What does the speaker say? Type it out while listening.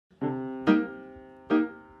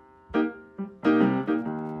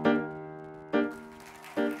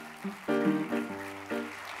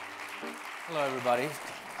everybody.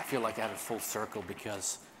 I feel like I had a full circle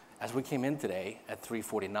because as we came in today at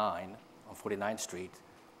 349 on 49th Street,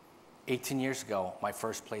 18 years ago, my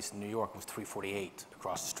first place in New York was 348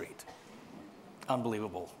 across the street.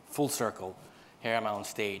 Unbelievable. Full circle. Here I'm on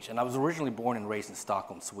stage. And I was originally born and raised in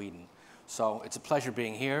Stockholm, Sweden. So it's a pleasure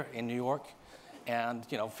being here in New York and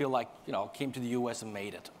feel like came to the US and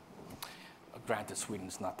made it. Granted,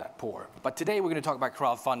 Sweden's not that poor. But today we're going to talk about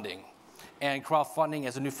crowdfunding. And crowdfunding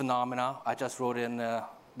is a new phenomena. I just wrote in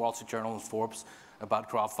Wall Street Journal and Forbes about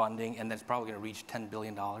crowdfunding, and it's probably going to reach $10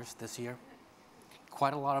 billion this year.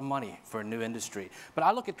 Quite a lot of money for a new industry. But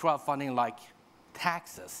I look at crowdfunding like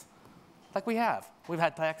taxes, like we have. We've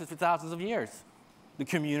had taxes for thousands of years. The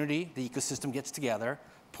community, the ecosystem gets together,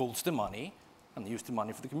 pools the money, and they use the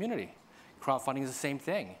money for the community. Crowdfunding is the same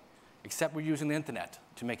thing, except we're using the internet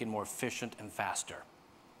to make it more efficient and faster.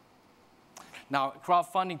 Now,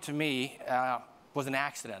 crowdfunding to me was an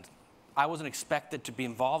accident. I wasn't expected to be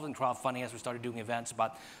involved in crowdfunding as we started doing events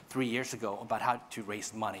about 3 years ago about how to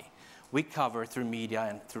raise money. We cover through media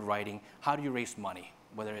and through writing, how do you raise money,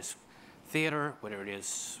 whether it's theater, whether it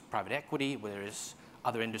is private equity, whether it is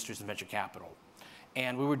other industries and venture capital.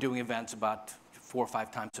 And we were doing events about 4 or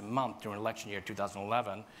 5 times a month during election year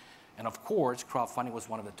 2011. And of course, crowdfunding was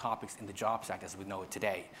one of the topics in the Jobs Act as we know it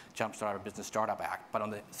today, Jumpstart Our Business Startup Act, but on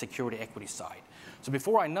the security equity side. So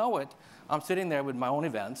before I know it, I'm sitting there with my own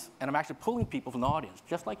events, and I'm actually pulling people from the audience,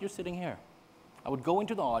 just like you're sitting here. I would go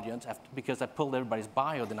into the audience because I pulled everybody's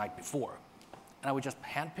bio the night before, and I would just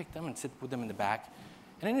handpick them and sit with them in the back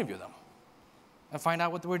and interview them and find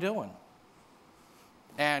out what they were doing.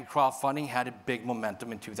 And crowdfunding had a big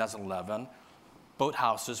momentum in 2011. Boat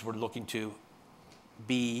houses were looking to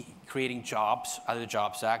be creating jobs out of the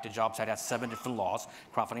Jobs Act. The Jobs Act has 7 different laws.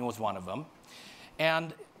 Crowdfunding was one of them.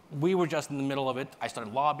 And we were just in the middle of it. I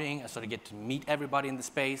started lobbying. I started to get to meet everybody in the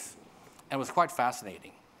space. And it was quite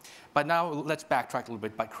fascinating. But now let's backtrack a little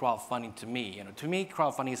bit about crowdfunding to me. To me,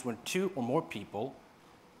 crowdfunding is when 2 or more people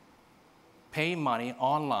pay money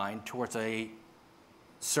online towards a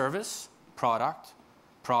service, product,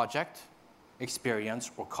 project, experience,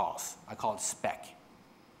 or cause. I call it spec.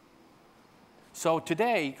 So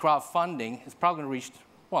today, crowdfunding is probably going to reach,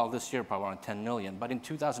 well, this year probably around 10 million, but in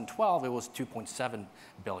 2012, it was 2.7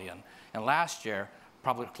 billion. And last year,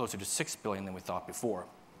 probably closer to 6 billion than we thought before.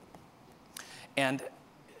 And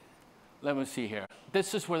let me see here.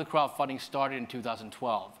 This is where the crowdfunding started in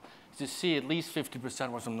 2012. As you see, at least 50%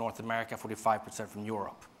 was from North America, 45% from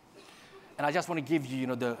Europe. And I just want to give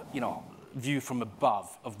you, the view from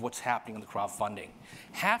above of what's happening in the crowdfunding.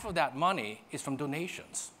 Half of that money is from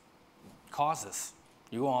donations. Causes.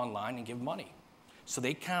 You go online and give money. So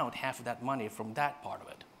they count half of that money from that part of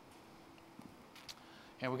it.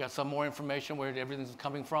 And we got some more information where everything's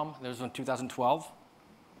coming from. There's in 2012.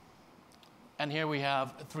 And here we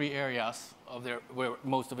have 3 areas where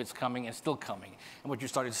most of it's coming and still coming. And what you're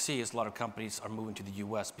starting to see is a lot of companies are moving to the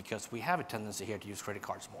US because we have a tendency here to use credit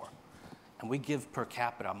cards more. And we give per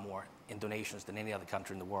capita more in donations than any other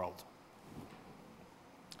country in the world.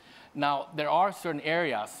 Now, there are certain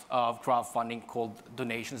areas of crowdfunding called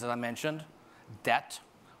donations, as I mentioned, debt,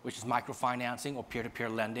 which is microfinancing or peer-to-peer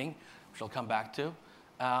lending, which I'll come back to.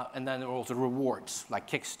 And then there are also rewards, like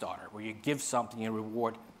Kickstarter, where you give something and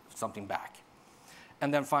reward something back.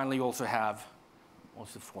 And then finally, you also have,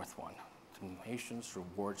 what's the 4th one? Donations,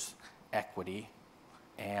 rewards, equity,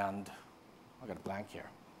 and I got a blank here.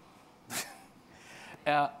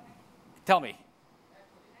 Tell me.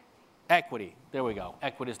 Equity, there we go.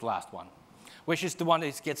 Equity is the last one, which is the one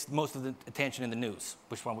that gets most of the attention in the news,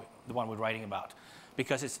 the one we're writing about.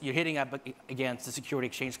 Because you're hitting up against the Security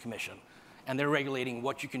Exchange Commission, and they're regulating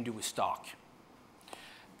what you can do with stock.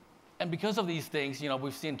 And because of these things,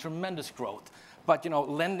 we've seen tremendous growth. But,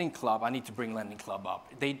 Lending Club, I need to bring Lending Club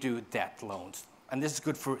up. They do debt loans. And this is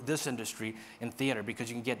good for this industry in theater because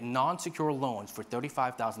you can get non-secure loans for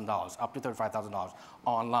 $35,000, up to $35,000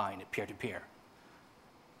 online, peer-to-peer.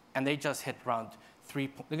 And they just hit around they're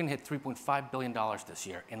going to hit $3.5 billion this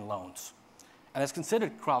year in loans. And it's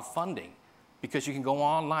considered crowdfunding because you can go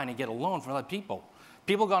online and get a loan from other people.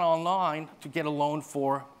 People got online to get a loan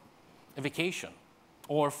for a vacation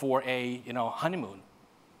or for a honeymoon,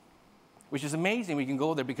 which is amazing. We can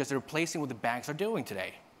go there because they're replacing what the banks are doing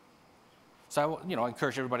today. So I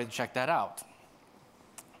encourage everybody to check that out.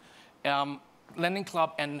 Lending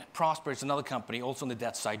Club and Prosper is another company also on the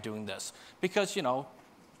debt side doing this because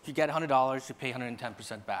if you get $100, you pay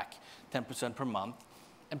 110% back, 10% per month,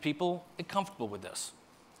 and people are comfortable with this.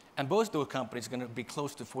 And both those companies are going to be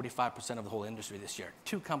close to 45% of the whole industry this year.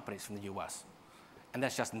 2 companies from the US, and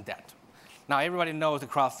that's just in debt. Now, everybody knows that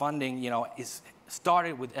crowdfunding, is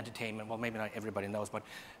started with entertainment. Well, maybe not everybody knows, but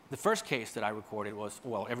the first case that I recorded was,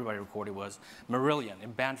 well, everybody recorded was Marillion, a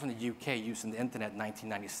band from the UK using the internet in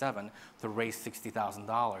 1997 to raise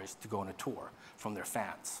 $60,000 to go on a tour from their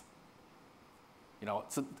fans. You know,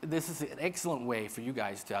 so this is an excellent way for you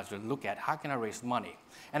guys to actually look at how can I raise money.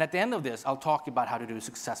 And at the end of this, I'll talk about how to do a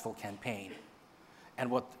successful campaign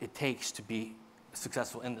and what it takes to be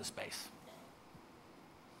successful in this space.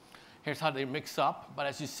 Here's how they mix up. But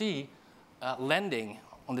as you see, lending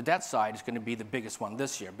on the debt side is going to be the biggest one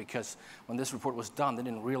this year, because when this report was done, they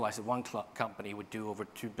didn't realize that one company would do over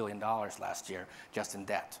 $2 billion last year just in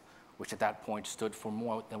debt, which at that point stood for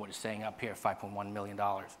more than what it's saying up here, $5.1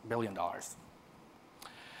 billion.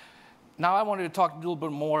 Now I wanted to talk a little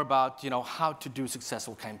bit more about, how to do a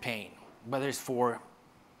successful campaign, whether it's for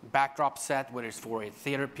backdrop set, whether it's for a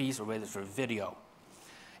theater piece, or whether it's for a video.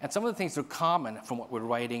 And some of the things that are common from what we're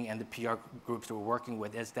writing and the PR groups that we're working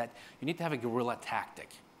with is that you need to have a guerrilla tactic.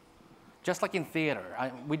 Just like in theater.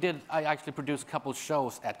 I actually produced a couple of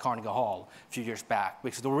shows at Carnegie Hall a few years back,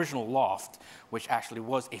 because the original loft, which actually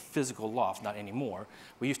was a physical loft, not anymore,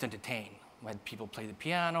 we used to entertain. We had people play the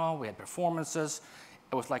piano, we had performances.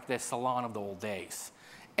 It was like the salon of the old days.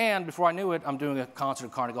 And before I knew it, I'm doing a concert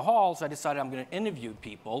at Carnegie Hall, so I decided I'm going to interview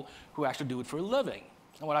people who actually do it for a living.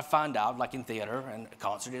 And what I found out, like in theater and a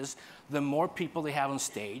concert, is the more people they have on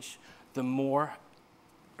stage, the more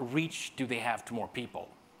reach do they have to more people.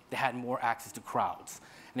 They had more access to crowds.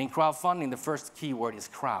 And in crowdfunding, the first key word is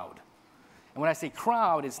crowd. And when I say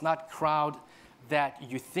crowd, it's not crowd that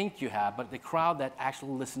you think you have, but the crowd that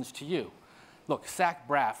actually listens to you. Look, Zach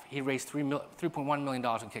Braff, he raised $3.1 million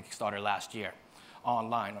on Kickstarter last year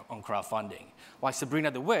online on crowdfunding. While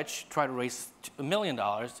Sabrina the Witch tried to raise $1 million,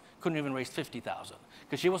 couldn't even raise $50,000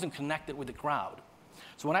 because she wasn't connected with the crowd.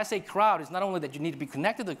 So when I say crowd, it's not only that you need to be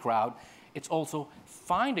connected to the crowd, it's also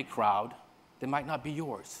find a crowd that might not be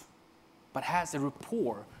yours, but has a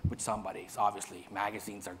rapport with somebody. So obviously,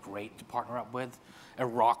 magazines are great to partner up with. A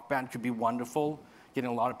rock band could be wonderful,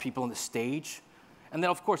 getting a lot of people on the stage. And then,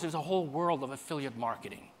 of course, there's a whole world of affiliate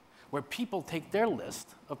marketing, where people take their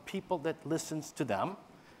list of people that listens to them,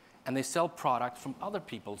 and they sell product from other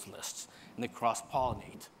people's lists, and they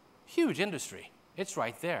cross-pollinate. Huge industry. It's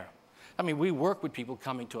right there. I mean, we work with people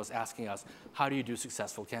coming to us asking us, how do you do a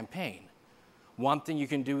successful campaign? One thing you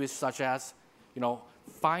can do is such as,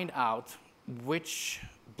 find out which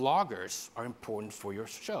bloggers are important for your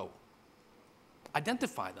show.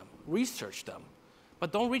 Identify them, research them,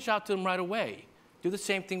 but don't reach out to them right away. Do the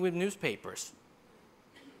same thing with newspapers.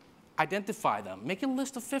 Identify them, make a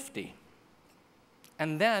list of 50.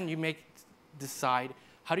 And then you decide,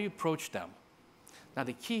 how do you approach them? Now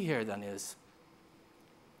the key here then is,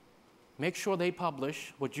 make sure they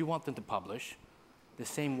publish what you want them to publish the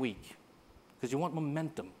same week, because you want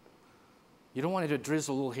momentum. You don't want it to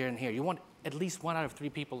drizzle a little here and here. You want at least 1 out of 3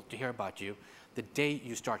 people to hear about you the day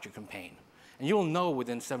you start your campaign. And you'll know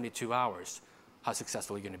within 72 hours how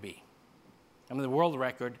successful you're going to be. I mean, the world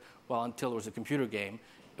record, well, until it was a computer game,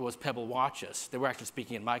 it was Pebble watches. They were actually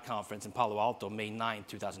speaking at my conference in Palo Alto, May 9,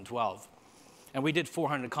 2012. And we did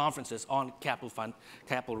 400 conferences on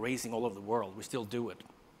capital raising all over the world. We still do it.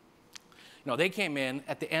 They came in,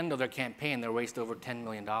 at the end of their campaign, they raised over $10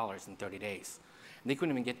 million in 30 days. And they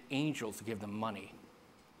couldn't even get angels to give them money.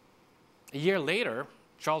 A year later,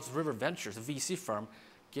 Charles River Ventures, a VC firm,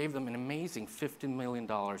 gave them an amazing $15 million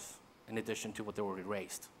in addition to what they already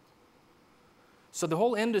raised. So the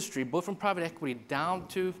whole industry, both from private equity down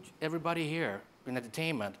to everybody here in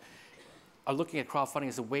entertainment, are looking at crowdfunding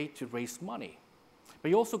as a way to raise money.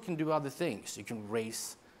 But you also can do other things. You can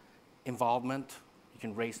raise involvement. You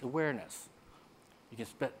can raise awareness. You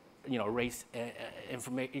can raise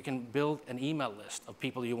information. You can build an email list of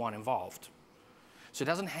people you want involved. So it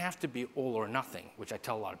doesn't have to be all or nothing, which I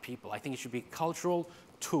tell a lot of people. I think it should be a cultural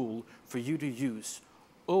tool for you to use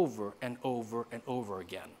over and over and over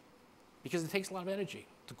again. Because it takes a lot of energy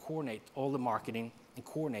to coordinate all the marketing and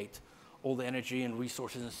coordinate all the energy and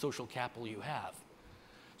resources and social capital you have.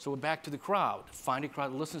 So we're back to the crowd. Find a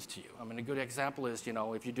crowd that listens to you. I mean, a good example is,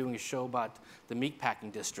 if you're doing a show about the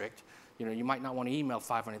meatpacking district, you might not want to email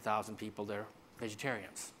 500,000 people they're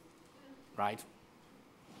vegetarians, right?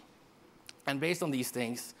 And based on these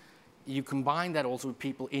things, you combine that also with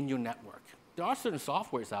people in your network. There are certain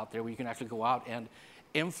softwares out there where you can actually go out and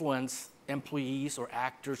influence employees or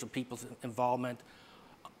actors or people's involvement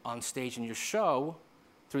on stage in your show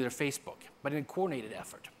through their Facebook, but in a coordinated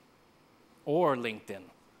effort. Or LinkedIn,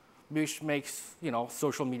 which makes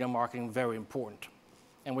social media marketing very important.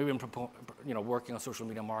 And we've been working on social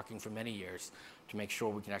media marketing for many years to make sure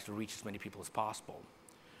we can actually reach as many people as possible.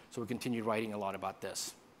 So we continue writing a lot about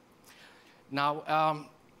this. Now,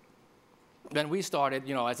 when we started,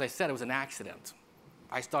 as I said, it was an accident.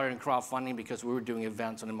 I started in crowdfunding because we were doing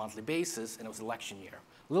events on a monthly basis, and it was election year.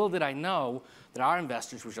 Little did I know that our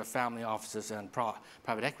investors, which are family offices and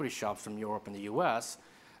private equity shops from Europe and the US,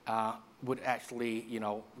 would actually,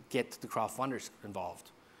 get the crowdfunders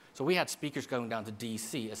involved. So we had speakers going down to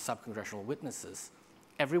DC as sub-congressional witnesses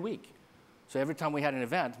every week. So every time we had an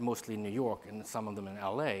event, mostly in New York and some of them in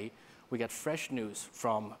LA, we got fresh news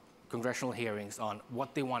from congressional hearings on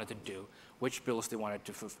what they wanted to do, which bills they wanted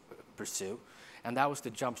to pursue. And that was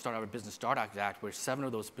the Jumpstart Our Business Startup Act, where 7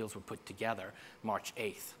 of those bills were put together March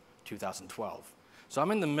 8th, 2012. So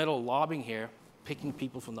I'm in the middle lobbying here, picking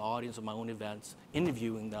people from the audience of my own events,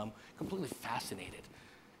 interviewing them, completely fascinated.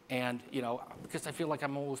 And, because I feel like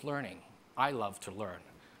I'm always learning. I love to learn.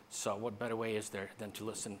 So what better way is there than to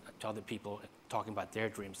listen to other people talking about their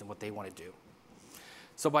dreams and what they want to do?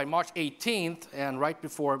 So by March 18th, and right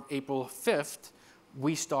before April 5th,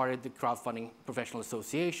 we started the Crowdfunding Professional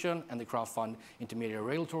Association and the Crowdfund Intermediary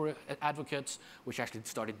Regulatory Advocates, which actually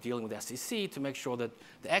started dealing with SEC to make sure that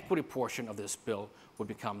the equity portion of this bill would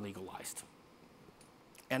become legalized.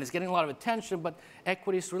 And it's getting a lot of attention, but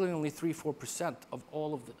equity is really only 3–4% of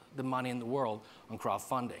all of the money in the world on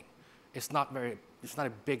crowdfunding. It's not a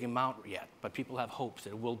big amount yet, but people have hopes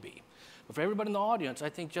that it will be. But for everybody in the audience, I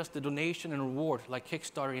think just the donation and reward, like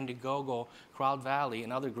Kickstarter, Indiegogo, Crowd Valley,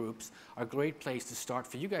 and other groups, are a great place to start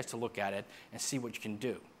for you guys to look at it and see what you can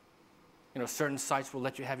do. Certain sites will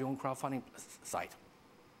let you have your own crowdfunding site.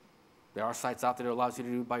 There are sites out there that allows you to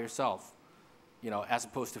do it by yourself, as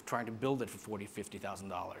opposed to trying to build it for $40,000,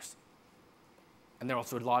 $50,000. And there are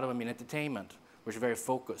also a lot of them in entertainment, which are very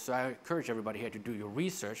focused. So I encourage everybody here to do your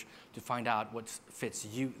research to find out what fits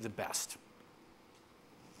you the best.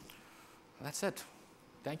 That's it.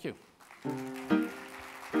 Thank you.